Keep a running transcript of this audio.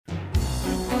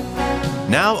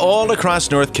Now all across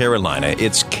North Carolina,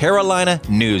 it's Carolina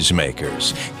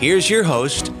Newsmakers. Here's your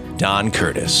host, Don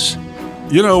Curtis.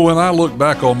 You know, when I look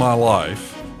back on my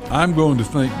life, I'm going to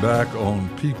think back on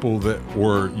people that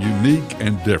were unique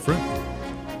and different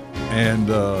and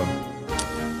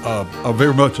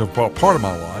very much a part of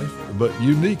my life, but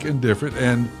unique and different.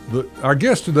 And our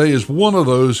guest today is one of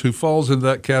those who falls in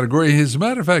that category. As a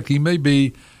matter of fact, he may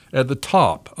be at the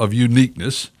top of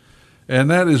uniqueness,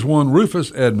 and that is one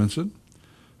Rufus Edmondson,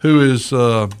 who is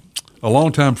a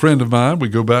longtime friend of mine. We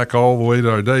go back all the way to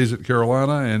our days at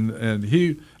Carolina, and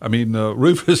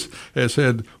Rufus has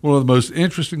had one of the most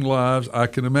interesting lives I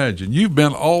can imagine. You've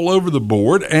been all over the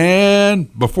board,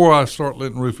 and before I start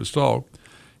letting Rufus talk,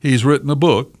 he's written a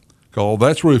book called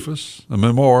That's Rufus, a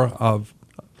memoir of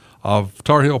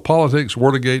Tar Heel politics,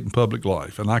 Watergate, and public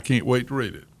life, and I can't wait to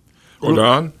read it. Well,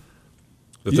 Don,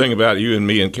 the thing about you and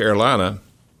me in Carolina,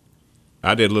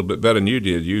 I did a little bit better than you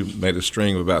did. You made a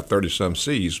string of about 30-some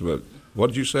C's, but what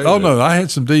did you say? Oh, no, I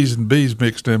had some D's and B's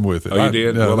mixed in with it. Oh, you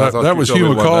did? Yeah, well, that was Hugh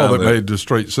McCall that made the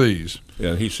straight C's.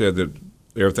 Yeah, he said that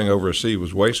everything over a C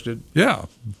was wasted. Yeah.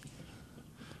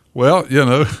 Well, you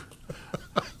know,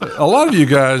 a lot of you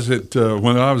guys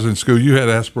when I was in school, you had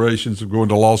aspirations of going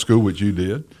to law school, which you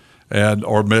did,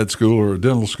 or med school or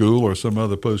dental school or some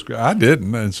other postgrad. I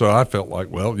didn't, and so I felt like,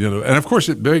 well, you know, and of course,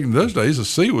 back in those days, a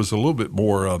C was a little bit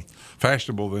more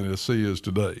fashionable than a C is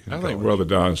today. I think Brother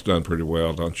Don's done pretty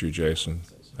well, don't you, Jason?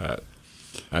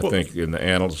 I think in the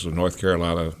annals of North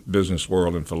Carolina business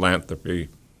world and philanthropy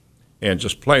and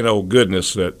just plain old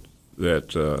goodness that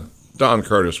Don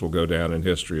Curtis will go down in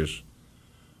history as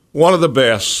one of the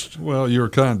best. Well, you're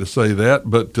kind to say that,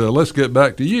 but let's get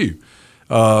back to you.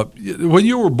 When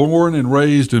you were born and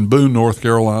raised in Boone, North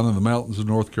Carolina, in the mountains of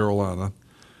North Carolina,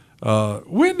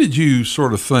 when did you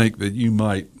sort of think that you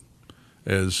might,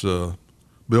 as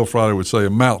Bill Friday would say,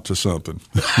 amount to something?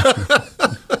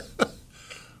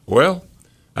 Well,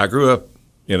 I grew up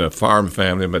in a farm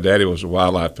family. My daddy was a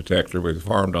wildlife protector. We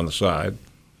farmed on the side,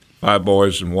 5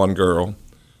 boys and 1 girl.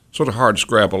 Sort of hard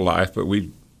scrabble life, but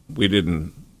we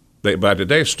didn't. By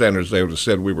today's standards, they would have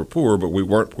said we were poor, but we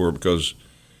weren't poor because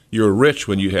you're rich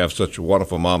when you have such a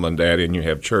wonderful mama and daddy, and you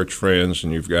have church friends,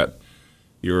 and you've got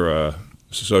your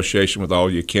association with all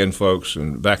your kin folks.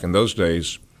 And back in those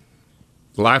days,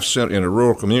 life in a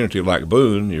rural community like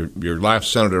Boone, your life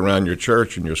centered around your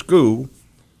church and your school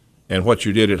and what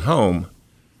you did at home.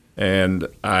 And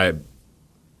I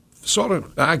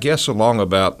guess along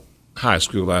about high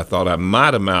school, I thought I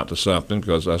might amount to something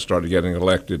because I started getting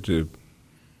elected to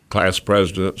class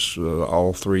presidents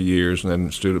all 3 years and then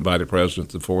student body president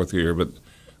the 4th year. But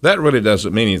that really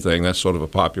doesn't mean anything. That's sort of a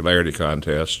popularity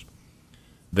contest.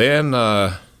 Then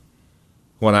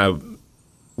when I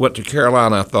went to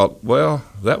Carolina, I thought, well,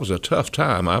 that was a tough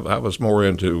time. I was more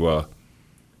into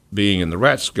being in the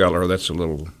Rathskeller. That's a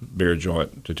little beer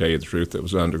joint, to tell you the truth, that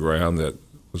was underground. That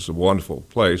was a wonderful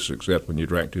place, except when you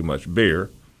drank too much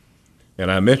beer. And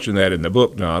I mentioned that in the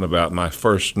book, Don, about my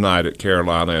first night at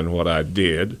Carolina and what I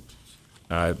did.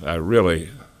 I really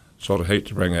sort of hate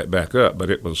to bring that back up, but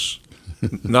it was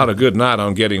not a good night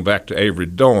on getting back to Avery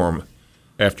Dorm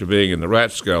after being in the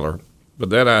Rathskeller. But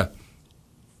then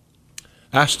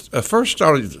I first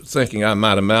started thinking I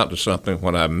might amount to something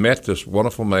when I met this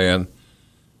wonderful man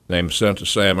named Senator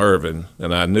Sam Ervin,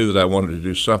 and I knew that I wanted to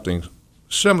do something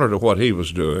similar to what he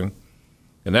was doing,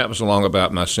 and that was along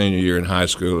about my senior year in high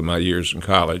school and my years in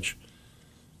college,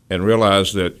 and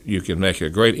realized that you can make a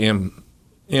great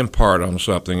impart on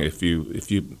something if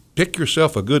you pick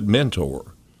yourself a good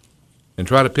mentor and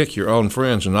try to pick your own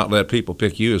friends and not let people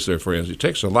pick you as their friends. It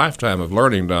takes a lifetime of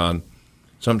learning, Don,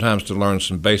 sometimes to learn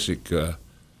some basic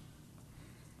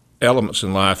elements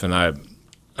in life, and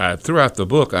I throughout the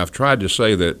book, I've tried to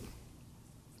say that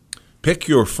pick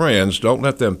your friends, don't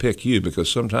let them pick you,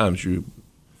 because sometimes you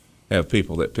have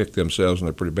people that pick themselves and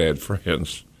they're pretty bad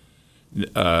friends.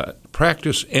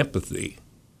 Practice empathy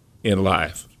in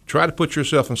life. Try to put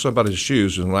yourself in somebody's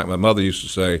shoes, and like my mother used to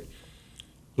say,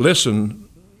 listen,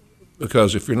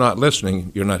 because if you're not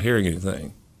listening, you're not hearing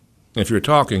anything. If you're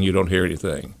talking, you don't hear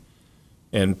anything.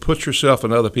 And put yourself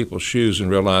in other people's shoes and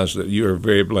realize that you are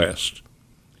very blessed.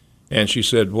 And she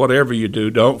said, whatever you do,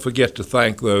 don't forget to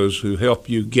thank those who help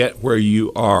you get where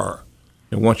you are.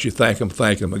 And once you thank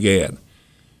them again.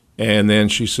 And then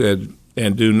she said,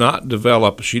 and do not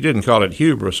develop, she didn't call it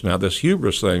hubris. Now, this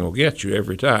hubris thing will get you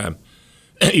every time.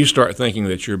 You start thinking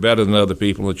that you're better than other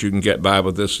people, that you can get by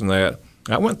with this and that.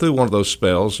 I went through one of those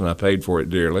spells, and I paid for it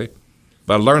dearly.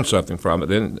 But I learned something from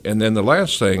it. And then the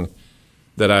last thing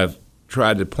that I've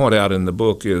tried to point out in the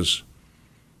book is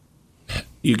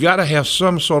you got to have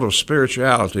some sort of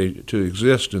spirituality to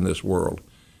exist in this world.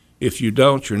 If you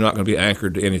don't, you're not going to be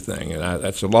anchored to anything. And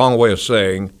that's a long way of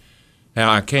saying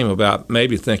how I came about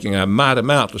maybe thinking I might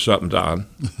amount to something, Don.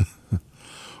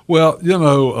 Well,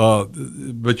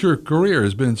 but your career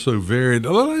has been so varied.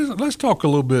 Let's talk a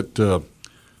little bit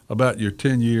about your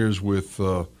 10 years with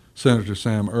Senator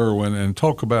Sam Ervin and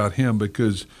talk about him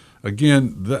because,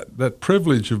 again, that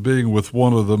privilege of being with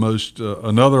one of the most,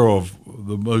 another of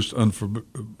the most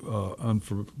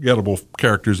unforgettable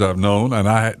characters I've known, and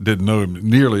I didn't know him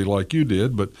nearly like you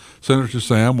did, but Senator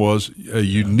Sam was a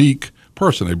unique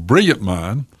person, a brilliant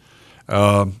mind,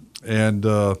 and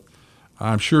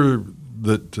I'm sure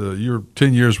that your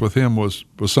 10 years with him was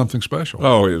something special.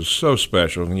 Oh, it was so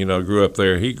special. And, grew up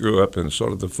there. He grew up in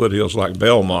sort of the foothills like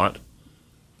Belmont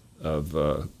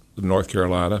of North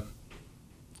Carolina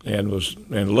and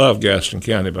loved Gaston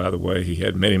County, by the way. He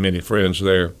had many, many friends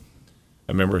there.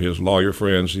 I remember his lawyer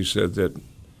friends. He said that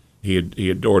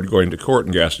he adored going to court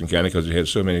in Gaston County because it had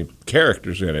so many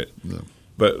characters in it. Yeah.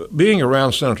 But being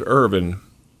around Senator Ervin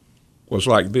was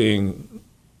like being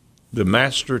the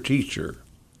master teacher.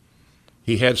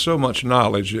 He had so much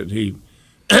knowledge that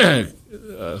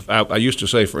I used to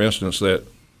say, for instance, that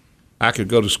I could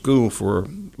go to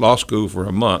law school for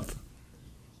a month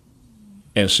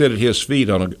and sit at his feet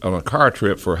on a car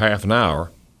trip for half an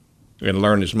hour and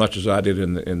learn as much as I did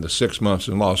in the 6 months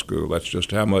in law school. That's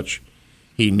just how much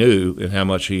he knew and how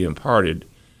much he imparted.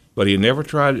 But he never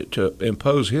tried to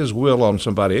impose his will on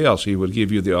somebody else. He would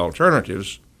give you the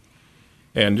alternatives.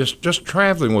 And just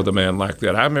traveling with a man like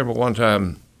that. I remember one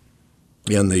time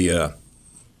and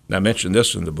I mentioned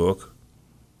this in the book,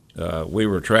 we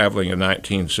were traveling in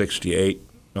 1968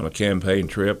 on a campaign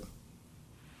trip,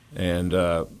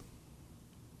 and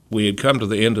we had come to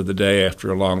the end of the day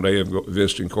after a long day of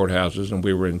visiting courthouses, and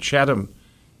we were in Chatham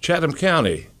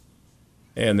County,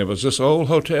 and there was this old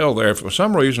hotel there. For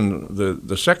some reason,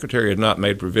 the secretary had not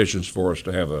made provisions for us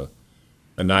to have a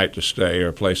night to stay or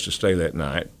a place to stay that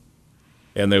night.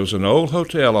 And there was an old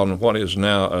hotel on what is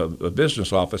now a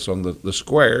business office on the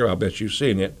square, I bet you've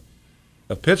seen it,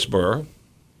 of Pittsburgh.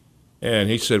 And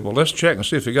he said, well, let's check and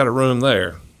see if you got a room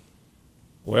there.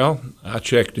 Well, I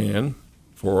checked in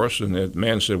for us, and the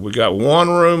man said, we got one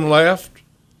room left.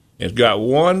 It's got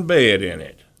one bed in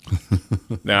it.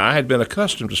 Now, I had been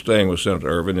accustomed to staying with Senator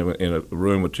Ervin in a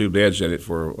room with two beds in it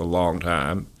for a long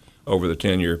time, over the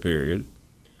 10-year period.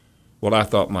 Well, I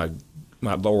thought, my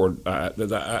Lord,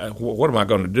 what am I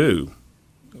going to do?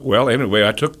 Well, anyway,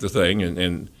 I took the thing,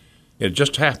 and it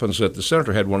just happens that the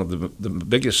senator had one of the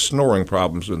biggest snoring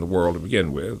problems in the world to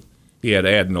begin with. He had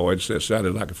adenoids that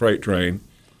sounded like a freight train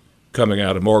coming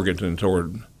out of Morganton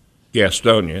toward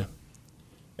Gastonia.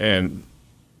 And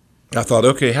I thought,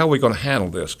 okay, how are we going to handle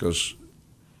this? Because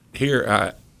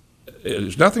here,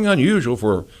 it's nothing unusual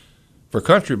for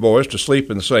country boys to sleep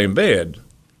in the same bed.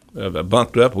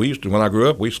 Bunked up. When I grew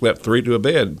up, we slept three to a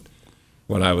bed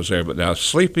when I was there. But now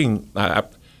sleeping, I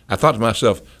thought to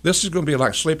myself, this is going to be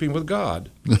like sleeping with God.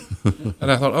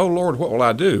 And I thought, oh, Lord, what will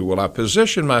I do? Well, I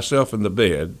positioned myself in the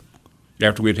bed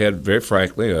after we'd had, very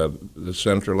frankly, the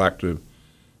senator liked to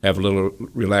have a little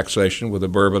relaxation with a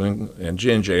bourbon and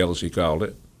ginger ale, as he called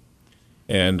it.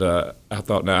 And I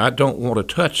thought, now, I don't want to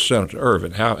touch Senator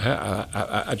Ervin.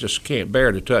 I just can't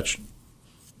bear to touch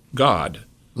God.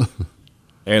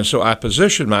 And so I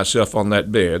positioned myself on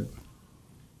that bed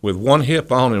with one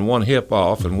hip on and one hip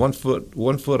off, and one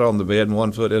foot on the bed and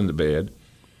one foot in the bed,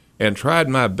 and tried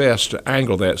my best to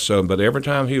angle that some. But every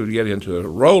time he would get into a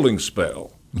rolling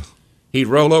spell, he'd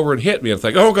roll over and hit me and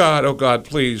think, oh God,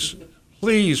 please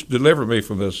deliver me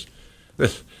from this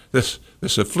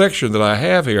affliction that I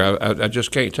have here. I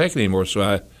just can't take it anymore.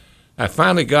 So I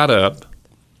finally got up,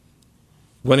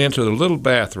 went into the little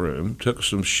bathroom, took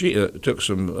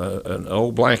an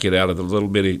old blanket out of the little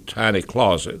bitty tiny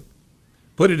closet,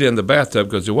 put it in the bathtub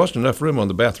because there wasn't enough room on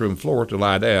the bathroom floor to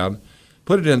lie down,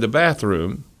 put it in the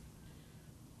bathroom,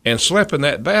 and slept in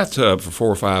that bathtub for 4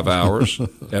 or 5 hours.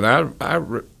 And I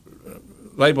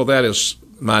labeled that as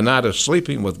my night of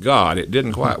sleeping with God. It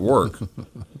didn't quite work.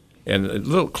 And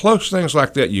little close things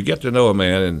like that, you get to know a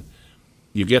man, and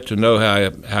you get to know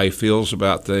how he feels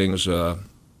about things. I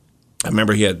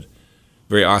remember he had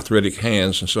very arthritic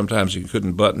hands, and sometimes he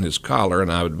couldn't button his collar,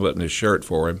 and I would button his shirt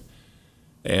for him.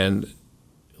 And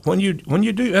when you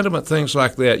do intimate things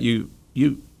like that, you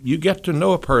get to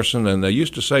know a person. And they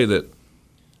used to say that,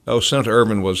 Senator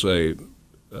Ervin was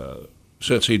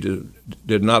since he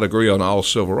did not agree on all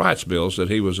civil rights bills, that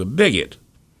he was a bigot.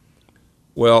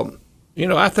 Well,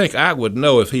 I think I would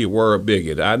know if he were a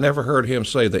bigot. I never heard him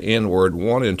say the N-word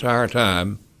one entire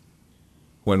time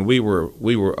when we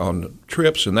were on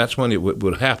trips, and that's when it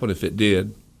would happen if it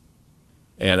did.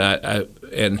 And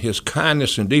and his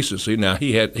kindness and decency. Now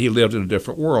he lived in a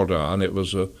different world, Don. It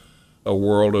was a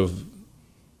world of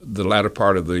the latter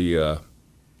part of the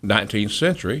 19th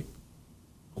century,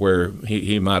 where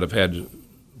he might have had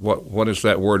what is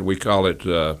that word we call it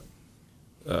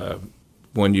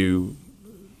when you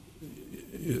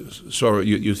sort of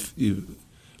you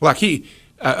like he.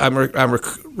 I'm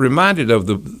reminded of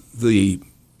the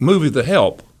movie The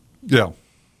Help. Yeah,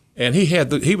 and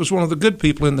he was one of the good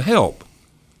people in The Help.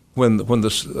 When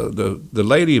the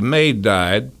lady maid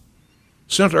died,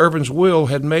 Senator Ervin's will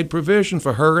had made provision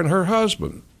for her and her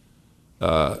husband.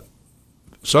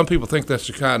 Some people think that's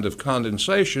a kind of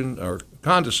condescension,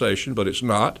 but it's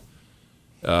not.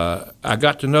 I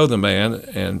got to know the man,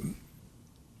 and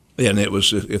it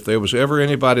was, if there was ever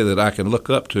anybody that I can look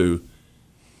up to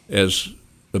as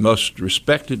the most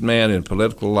respected man in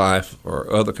political life or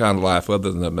other kind of life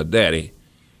other than my daddy,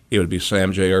 it would be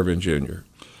Sam J. Ervin Jr.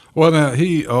 Well, now,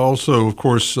 he also, of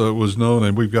course, was known,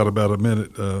 and we've got about a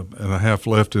minute and a half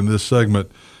left in this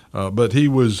segment, but he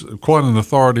was quite an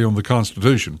authority on the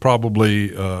Constitution, probably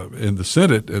in the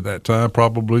Senate at that time,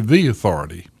 probably the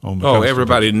authority on the Constitution.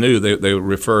 Everybody knew. They would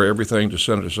refer everything to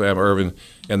Senator Sam Ervin,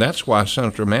 and that's why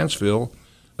Senator Mansfield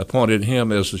appointed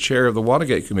him as the chair of the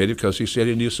Watergate Committee, because he said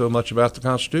he knew so much about the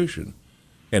Constitution.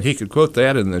 And he could quote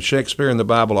that and the Shakespeare and the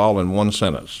Bible all in one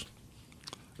sentence.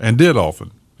 And did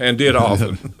often.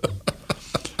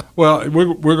 Well,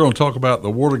 we're going to talk about the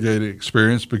Watergate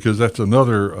experience because that's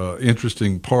another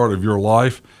interesting part of your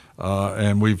life,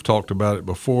 and we've talked about it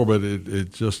before, but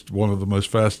it's just one of the most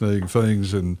fascinating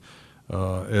things, and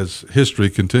as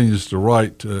history continues to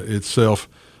write itself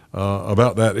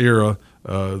about that era,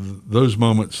 those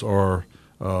moments are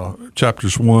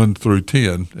chapters 1 through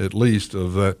 10, at least,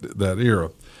 of that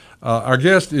era. Our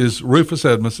guest is Rufus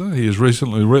Edmondson. He has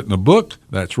recently written a book,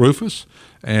 That's Rufus,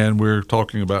 and we're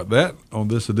talking about that on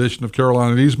this edition of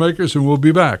Carolina Newsmakers, and we'll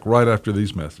be back right after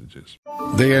these messages.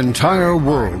 The entire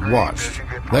world watched.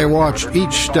 They watched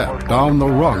each step down the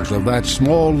rungs of that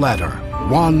small ladder,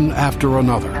 one after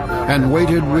another, and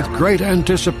waited with great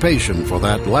anticipation for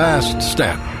that last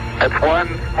step. It's one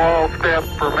small step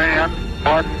for man,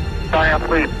 one giant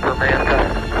leap for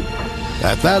mankind.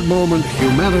 At that moment,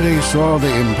 humanity saw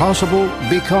the impossible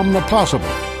become the possible.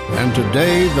 And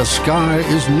today, the sky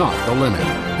is not the limit.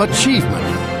 Achievement.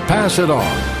 Pass it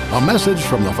on. A message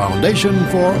from the Foundation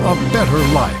for a Better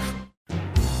Life.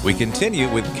 We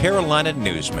continue with Carolina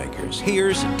Newsmakers.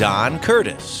 Here's Don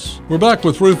Curtis. We're back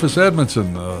with Rufus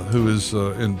Edmondson, who is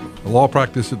in law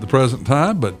practice at the present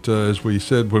time, but as we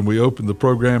said when we opened the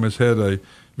program, has had a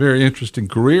very interesting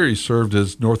career. He served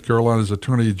as North Carolina's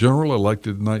Attorney General,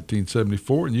 elected in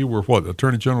 1974, and you were,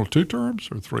 Attorney General 2 terms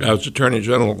or 3? I was Attorney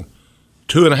General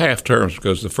 2.5 terms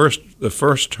because the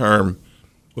first term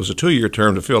was a 2-year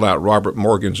term to fill out Robert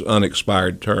Morgan's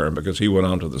unexpired term because he went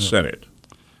on to the Senate.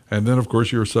 And then, of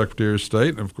course, you were Secretary of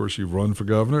State, and, of course, you've run for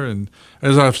governor. And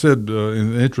as I've said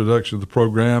in the introduction of the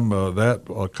program,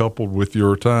 that coupled with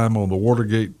your time on the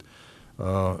Watergate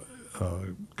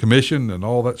Commission and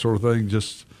all that sort of thing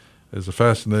just is a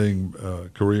fascinating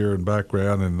career and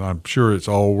background, and I'm sure it's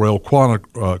all well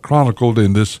chronicled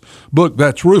in this book,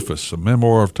 That's Rufus, a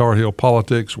memoir of Tar Heel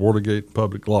politics, Watergate, and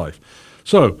public life.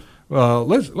 So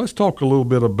let's talk a little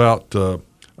bit about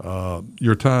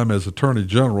your time as Attorney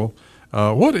General.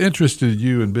 What interested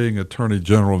you in being Attorney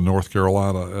General of North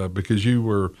Carolina? Because you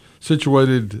were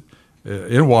situated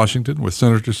in Washington with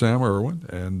Senator Sam Ervin,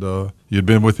 and you'd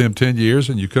been with him 10 years,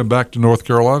 and you come back to North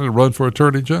Carolina and run for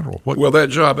Attorney General. Well, that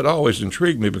job had always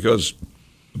intrigued me because,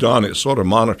 Don, it sort of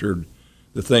monitored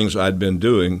the things I'd been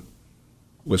doing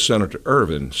with Senator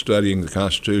Ervin, studying the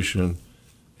Constitution,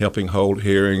 helping hold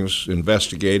hearings,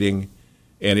 investigating,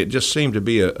 and it just seemed to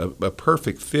be a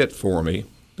perfect fit for me.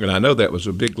 And I know that was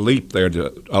a big leap there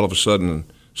to all of a sudden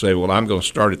say, well, I'm going to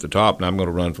start at the top and I'm going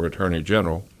to run for Attorney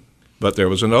General. But there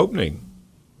was an opening.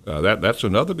 That's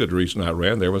another good reason I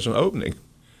ran. There was an opening.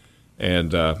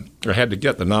 And I had to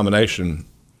get the nomination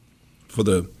for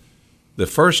the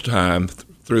first time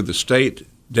through the State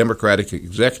Democratic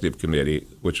Executive Committee,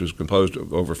 which was composed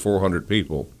of over 400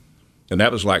 people. And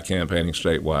that was like campaigning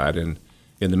statewide. And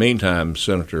in the meantime,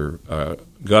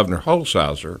 Governor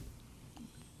Holshouser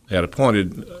had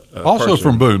appointed also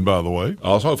from Boone, by the way.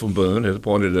 Also from Boone, had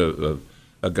appointed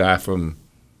a guy from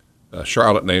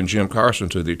Charlotte named Jim Carson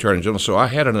to the Attorney General. So I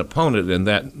had an opponent in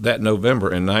that November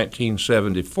in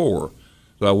 1974.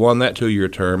 So I won that 2-year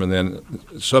term and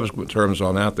then subsequent terms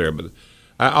on out there. But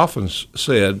I often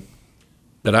said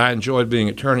that I enjoyed being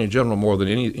Attorney General more than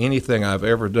anything I've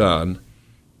ever done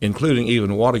including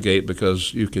even Watergate,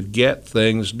 because you could get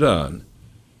things done.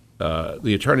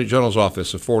 The Attorney General's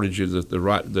office afforded you the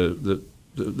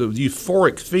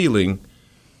euphoric feeling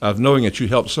of knowing that you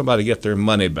helped somebody get their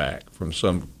money back from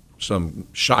some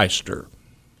shyster.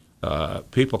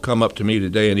 People come up to me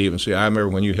today and even say, "I remember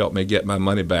when you helped me get my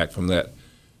money back from that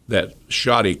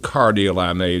shoddy car deal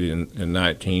I made in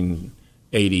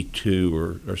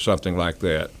 1982 or something like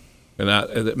that." And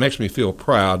it makes me feel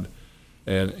proud.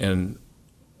 And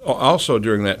also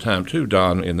during that time too,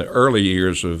 Don, in the early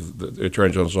years of the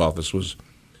Attorney General's office was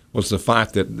the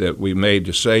fight that we made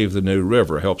to save the New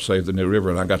River, help save the New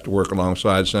River. And I got to work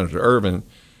alongside Senator Ervin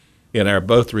in our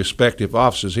both respective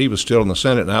offices. He was still in the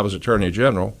Senate and I was Attorney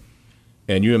General.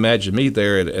 And you imagine me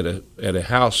there at a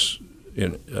House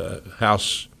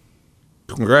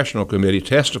Congressional Committee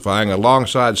testifying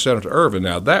alongside Senator Ervin.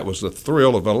 Now, that was the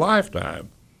thrill of a lifetime.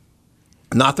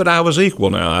 Not that I was equal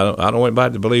now. I don't want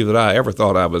anybody to believe that I ever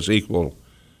thought I was equal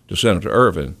to Senator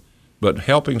Ervin. But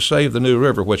helping save the New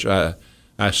River, which I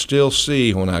still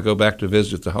see when I go back to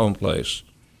visit the home place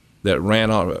that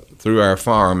ran on through our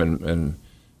farm, and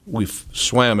we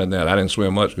swam in that. I didn't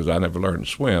swim much because I never learned to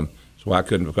swim, so I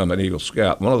couldn't become an Eagle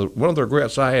Scout. One of the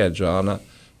regrets I had, John,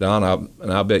 Don,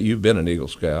 and I bet you've been an Eagle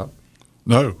Scout.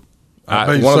 No.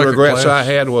 One of the regrets I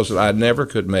had was that I never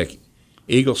could make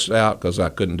Eagle Scout because I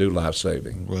couldn't do life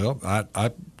saving. Well,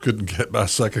 I couldn't get by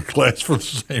second class for the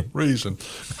same reason.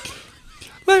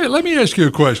 Let me ask you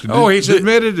a question. He's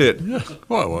admitted it. Yeah,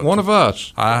 well, one of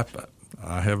us. I have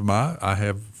a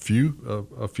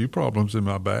few problems in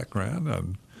my background,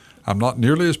 and I'm not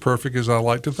nearly as perfect as I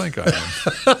like to think I am.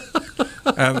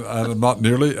 and I'm not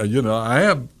nearly. I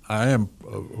am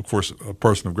of course a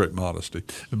person of great modesty,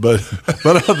 but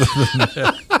other than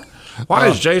that. Why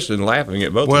is Jason laughing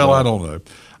at both of them? Well, I don't know.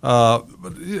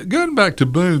 But going back to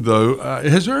Boone, though,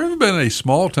 has there ever been a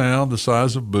small town the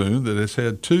size of Boone that has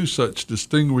had two such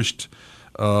distinguished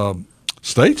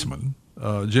statesmen,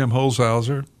 Jim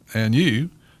Holshouser and you,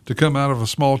 to come out of a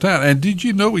small town? And did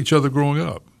you know each other growing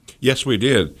up? Yes, we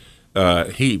did.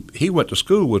 He went to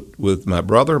school with my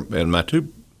brother and my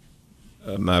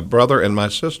brother and my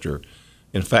sister.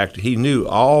 In fact, he knew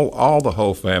all the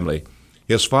whole family.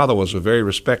 His father was a very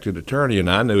respected attorney, and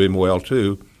I knew him well,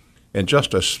 too, and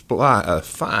just a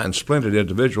fine, splendid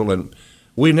individual. And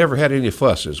we never had any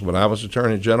fusses. When I was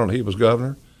Attorney General and he was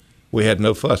governor, we had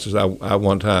no fusses. I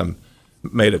one time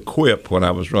made a quip when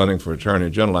I was running for Attorney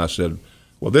General. I said,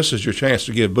 "Well, this is your chance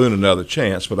to give Boone another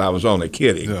chance," but I was only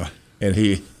kidding. Yeah. And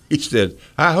he said,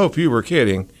 "I hope you were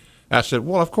kidding." I said,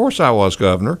 "Well, of course I was,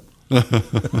 Governor."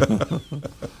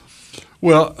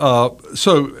 Well,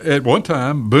 so at one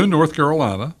time, Boone, North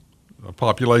Carolina, a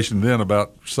population then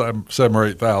about 7,000 or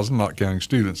 8,000, not counting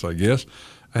students, I guess,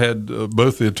 had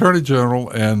both the Attorney General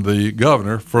and the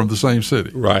governor from the same city.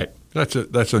 Right.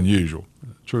 That's unusual,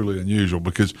 truly unusual,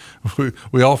 because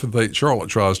we often think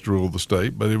Charlotte tries to rule the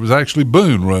state, but it was actually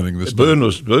Boone running the state. Boone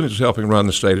was helping run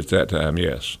the state at that time,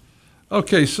 yes.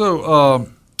 Okay, so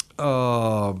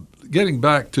getting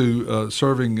back to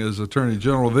serving as Attorney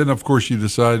General, then of course you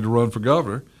decided to run for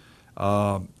governor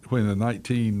when in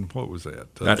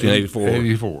 1984.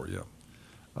 84, yeah.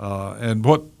 And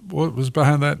what was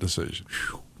behind that decision?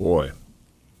 Boy.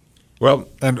 Well,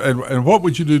 and what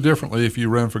would you do differently if you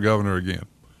ran for governor again?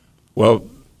 Well,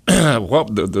 what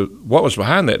was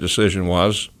behind that decision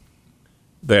was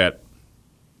that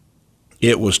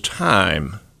it was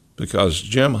time, because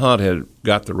Jim Hunt had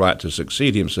got the right to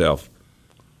succeed himself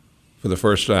for the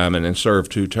first time and then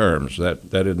served 2 terms.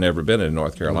 That had never been in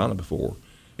North Carolina before.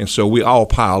 And so we all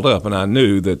piled up, and I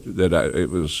knew that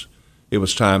it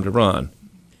was time to run.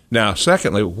 Now,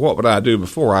 secondly, what would I do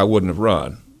before? I wouldn't have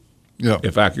run. Yeah.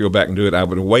 If I could go back and do it, I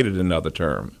would have waited another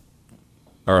term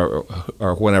or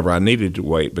whenever I needed to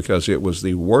wait, because it was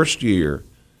the worst year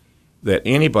that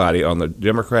anybody on the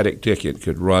Democratic ticket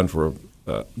could run for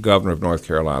governor of North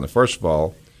Carolina. First of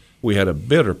all, we had a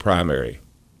bitter primary.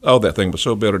 Oh, that thing was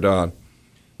so bitter, Don.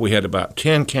 We had about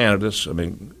 10 candidates. I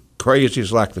mean,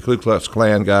 crazies like the Ku Klux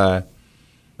Klan guy,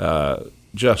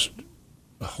 just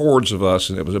hordes of us,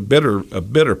 and it was a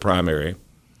bitter primary.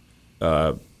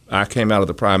 I came out of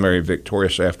the primary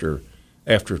victorious after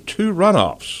 2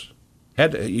 runoffs.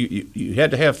 You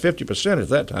had to have 50% at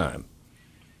that time.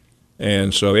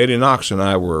 And so Eddie Knox and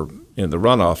I were in the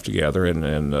runoff together,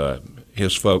 and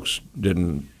his folks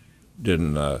didn't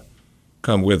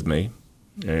come with me.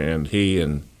 And he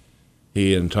and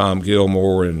Tom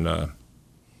Gilmore and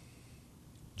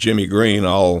Jimmy Green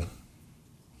all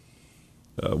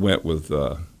went with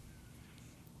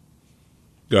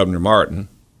Governor Martin,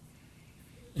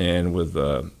 and with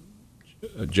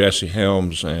Jesse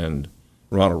Helms and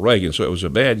Ronald Reagan. So it was a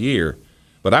bad year.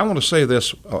 But I want to say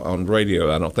this on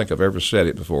radio. I don't think I've ever said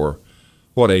it before.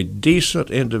 What a decent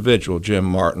individual Jim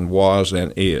Martin was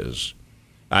and is.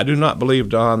 I do not believe,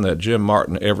 Don, that Jim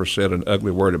Martin ever said an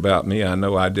ugly word about me. I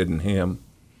know I didn't him.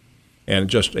 And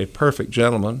just a perfect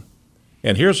gentleman.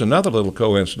 And here's another little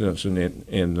coincidence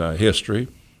in history.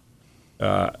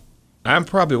 I'm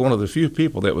probably one of the few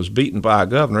people that was beaten by a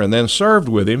governor and then served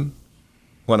with him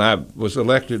when I was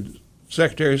elected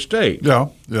Secretary of State. Yeah.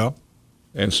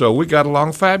 And so we got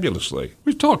along fabulously.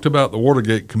 We've talked about the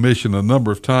Watergate Commission a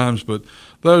number of times, but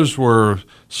those were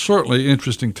certainly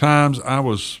interesting times. I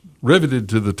was riveted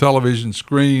to the television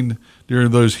screen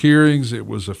during those hearings. It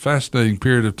was a fascinating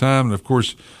period of time. And, of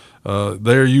course,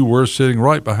 there you were sitting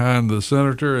right behind the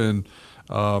senator. And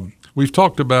we've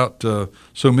talked about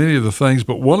so many of the things,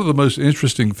 but one of the most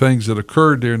interesting things that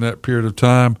occurred during that period of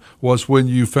time was when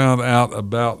you found out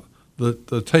about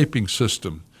the taping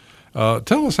system.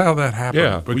 Tell us how that happened.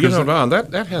 Yeah, because Don,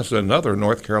 that has another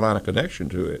North Carolina connection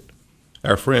to it.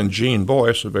 Our friend Gene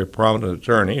Boyce, a very prominent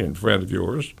attorney and friend of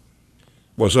yours,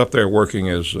 was up there working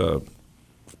as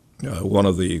one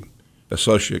of the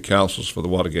associate counsels for the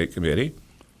Watergate Committee.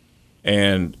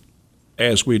 And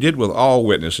as we did with all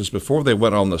witnesses, before they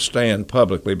went on the stand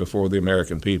publicly before the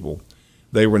American people,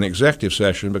 they were in executive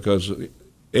session because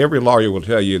every lawyer will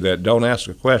tell you that don't ask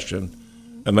a question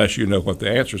unless you know what the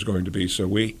answer is going to be. So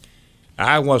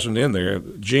I wasn't in there.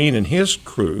 Gene and his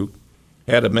crew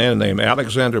had a man named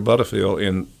Alexander Butterfield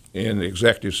in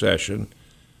executive session,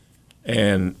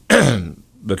 and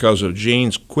because of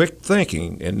Gene's quick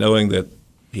thinking and knowing that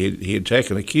he had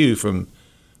taken a cue from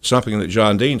something that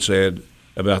John Dean said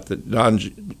about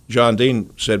John Dean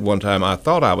said one time, I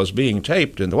thought I was being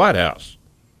taped in the White House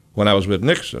when I was with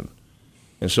Nixon.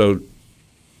 And so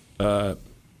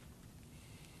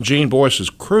Gene Boyce's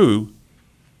crew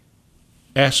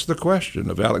asked the question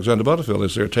of Alexander Butterfield,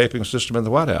 is there a taping system in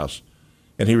the White House?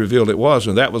 And he revealed it was,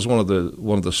 and that was one of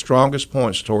the strongest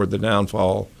points toward the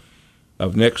downfall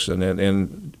of Nixon.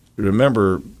 And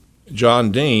remember,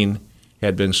 John Dean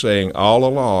had been saying all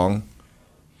along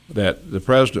that the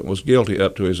president was guilty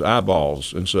up to his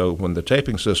eyeballs. And so when the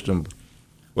taping system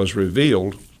was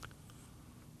revealed,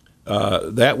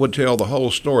 that would tell the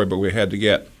whole story, but we had to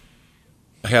get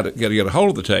a hold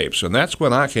of the tapes. And that's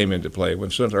when I came into play, when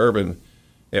Senator Ervin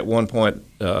at one point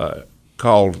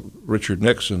called Richard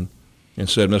Nixon and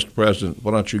said, Mr. President,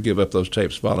 why don't you give up those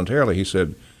tapes voluntarily? He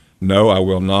said, no, I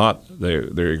will not.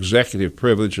 They're executive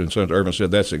privilege. And Senator Ervin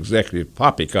said, that's executive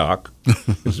poppycock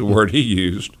is the word he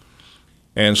used.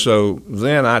 And so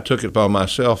then I took it upon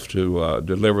myself to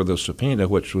deliver the subpoena,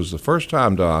 which was the first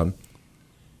time, Don,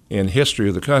 in history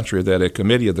of the country that a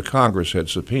committee of the Congress had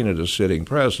subpoenaed a sitting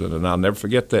president. And I'll never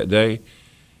forget that day.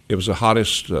 It was the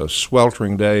hottest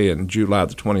sweltering day in July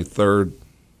the 23rd,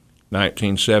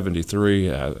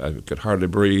 1973. I could hardly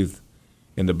breathe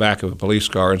in the back of a police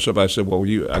car. And somebody said, well,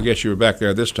 I guess you were back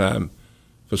there this time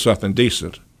for something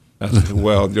decent. I said,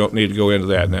 well, you don't need to go into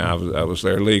that now. I was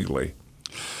there legally.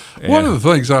 And one of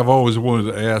the things I've always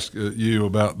wanted to ask you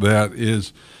about that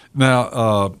is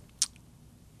now,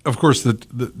 of course,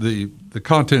 the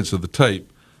contents of the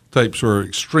tapes were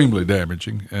extremely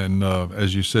damaging, and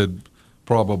as you said,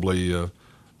 probably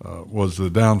was the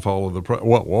downfall of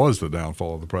what was the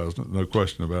downfall of the president? No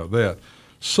question about that.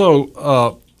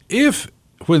 So,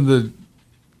 when the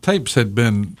tapes had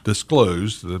been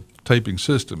disclosed, the taping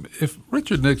system, if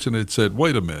Richard Nixon had said,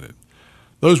 "Wait a minute,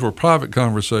 those were private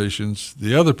conversations.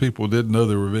 The other people didn't know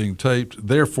they were being taped.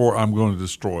 Therefore, I'm going to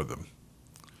destroy them."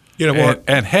 You know what?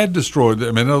 And had destroyed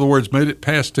them. In other words, made it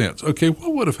past tense. Okay,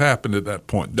 what would have happened at that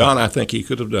point? Don, I think he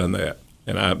could have done that.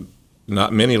 And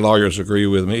not many lawyers agree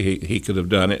with me. He could have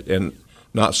done it and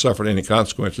not suffered any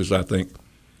consequences, I think.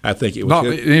 I think it was not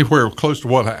anywhere close to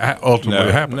what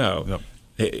ultimately happened. No.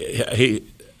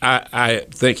 I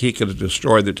think he could have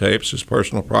destroyed the tapes, his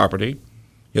personal property,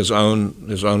 his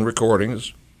own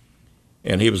recordings,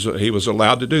 and he was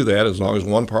allowed to do that as long as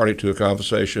one party to a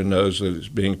conversation knows that it's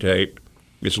being taped.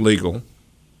 It's legal.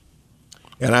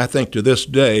 And I think to this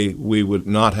day we would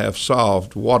not have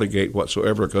solved Watergate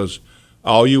whatsoever, because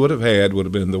all you would have had would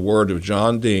have been the word of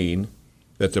John Dean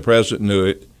that the president knew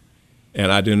it,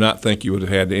 and I do not think you would have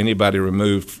had anybody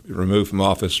removed from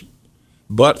office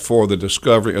but for the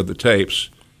discovery of the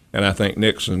tapes. And I think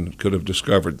Nixon could have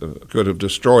destroyed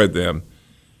them.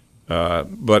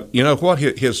 But you know what?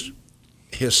 His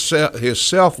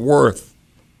self-worth,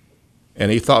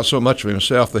 and he thought so much of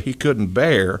himself that he couldn't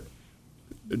bear,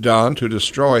 Don, to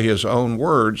destroy his own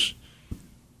words,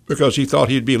 because he thought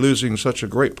he'd be losing such a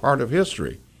great part of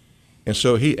history. And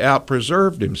so he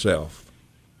out-preserved himself.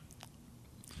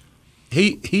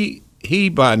 He he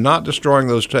by not destroying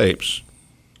those tapes,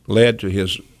 led to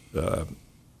his, I'm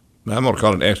going to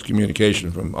call it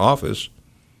excommunication from office,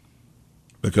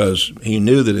 because he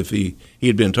knew that if he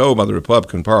had been told by the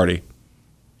Republican Party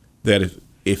that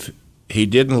if he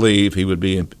didn't leave, he would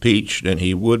be impeached, and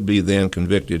he would be then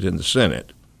convicted in the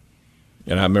Senate.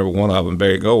 And I remember one of them,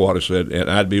 Barry Goldwater, said, and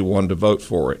I'd be one to vote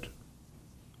for it.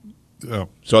 Yeah.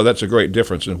 So that's a great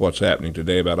difference in what's happening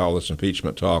today about all this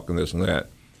impeachment talk and this and that.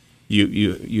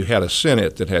 You had a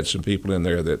Senate that had some people in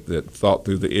there that thought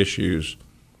through the issues.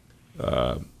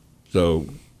 So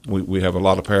we have a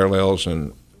lot of parallels,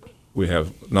 and we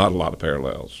have not a lot of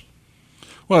parallels.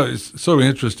 Well, it's so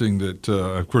interesting that,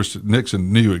 of course,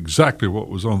 Nixon knew exactly what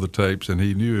was on the tapes, and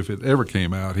he knew if it ever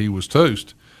came out, he was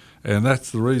toast. And that's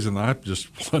the reason I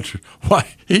just wondered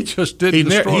why he just didn't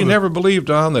destroy He never believed,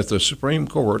 Don, that the Supreme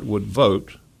Court would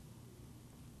vote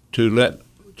to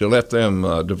let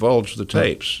them divulge the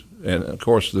tapes. And, of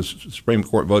course, the Supreme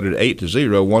Court voted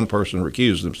 8-0. One person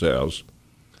recused themselves.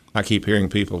 I keep hearing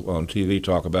people on TV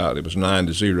talk about it was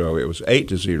 9-0. It was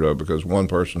 8-0 because one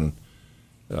person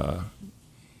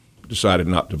decided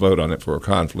not to vote on it for a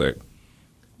conflict.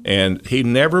 And he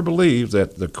never believed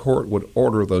that the court would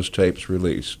order those tapes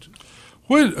released.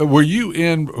 When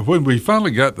we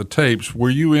finally got the tapes, were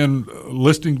you in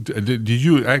listening? Did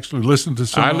you actually listen to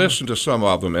some? I listened to some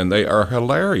of them, and they are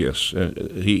hilarious.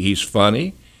 He's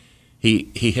funny.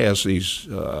 He has these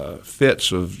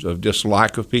fits of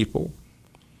dislike of people.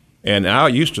 And I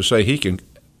used to say he can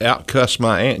out-cuss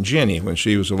my Aunt Jenny when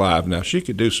she was alive. Now, she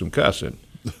could do some cussing,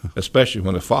 especially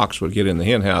when a fox would get in the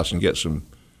hen house and get some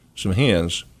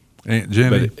hens. Aunt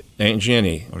Jenny? But Aunt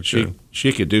Jenny, okay.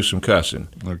 she could do some cussing.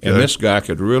 Okay. And this guy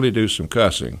could really do some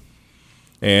cussing.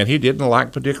 And he didn't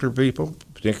like particular people,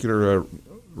 particular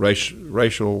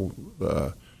racial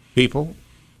people.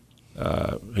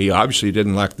 He obviously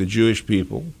didn't like the Jewish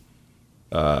people.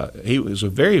 He was a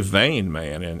very vain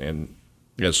man. And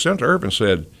as Senator Ervin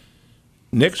said,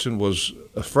 Nixon was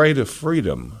afraid of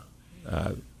freedom.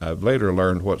 I've later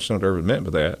learned what Senator Ervin meant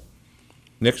by that.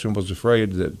 Nixon was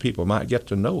afraid that people might get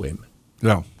to know him.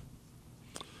 Yeah.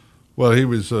 Well, he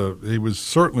was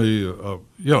certainly,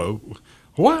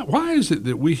 why is it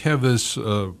that we have this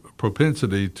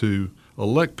propensity to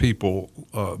elect people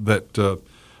that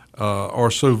are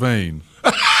so vain?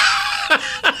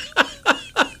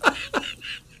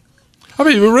 I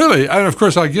mean, really, and of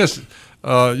course, I guess,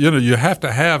 you have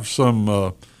to have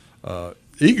some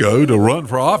ego to run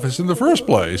for office in the first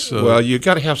place. Well, you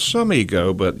got to have some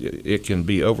ego, but it can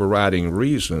be overriding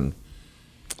reason.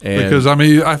 And because, I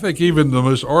mean, I think even the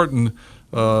most ardent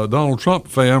Donald Trump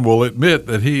fan will admit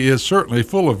that he is certainly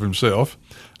full of himself,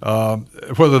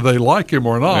 whether they like him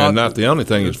or not. And not the only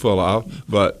thing he's full of,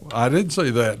 but I didn't say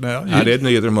that now. I didn't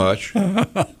either much.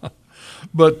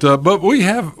 But we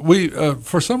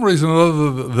for some reason or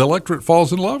other, the electorate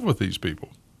falls in love with these people.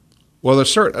 Well,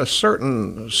 there's a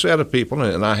certain set of people,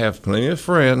 and I have plenty of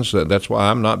friends. That's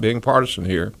why I'm not being partisan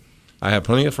here. I have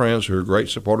plenty of friends who are great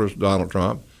supporters of Donald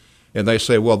Trump, and they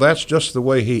say, well, that's just the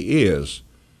way he is.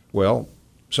 Well,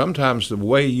 sometimes the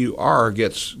way you are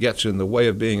gets in the way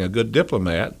of being a good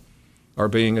diplomat or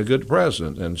being a good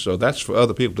president, and so that's for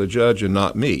other people to judge and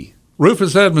not me.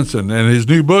 Rufus Edmondson and his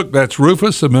new book, that's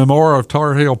Rufus, A Memoir of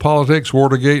Tar Heel Politics,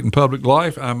 Watergate, and Public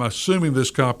Life. I'm assuming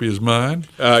this copy is mine.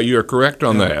 You're correct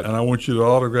on that. And I want you to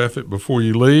autograph it before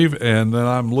you leave, and then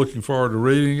I'm looking forward to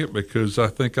reading it because I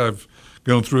think I've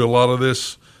gone through a lot of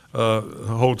this the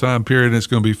whole time period, and it's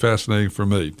going to be fascinating for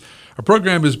me. Our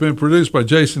program has been produced by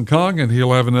Jason Kong, and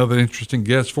he'll have another interesting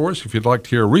guest for us. If you'd like to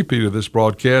hear a repeat of this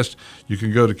broadcast, you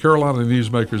can go to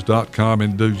carolinanewsmakers.com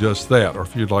and do just that, or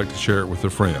if you'd like to share it with a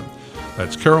friend.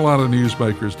 That's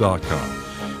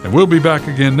carolinanewsmakers.com. And we'll be back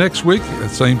again next week at the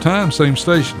same time, same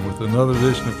station, with another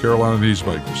edition of Carolina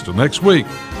Newsmakers. Till next week,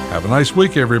 have a nice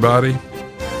week, everybody.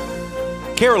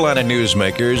 Carolina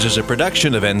Newsmakers is a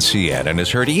production of NCN and is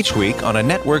heard each week on a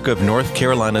network of North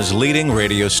Carolina's leading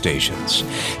radio stations.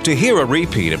 To hear a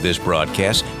repeat of this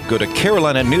broadcast, go to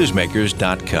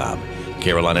carolinanewsmakers.com.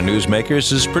 Carolina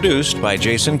Newsmakers is produced by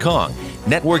Jason Kong.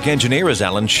 Network engineer is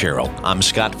Alan Sherrill. I'm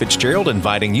Scott Fitzgerald,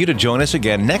 inviting you to join us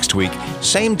again next week,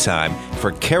 same time,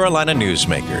 for Carolina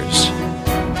Newsmakers.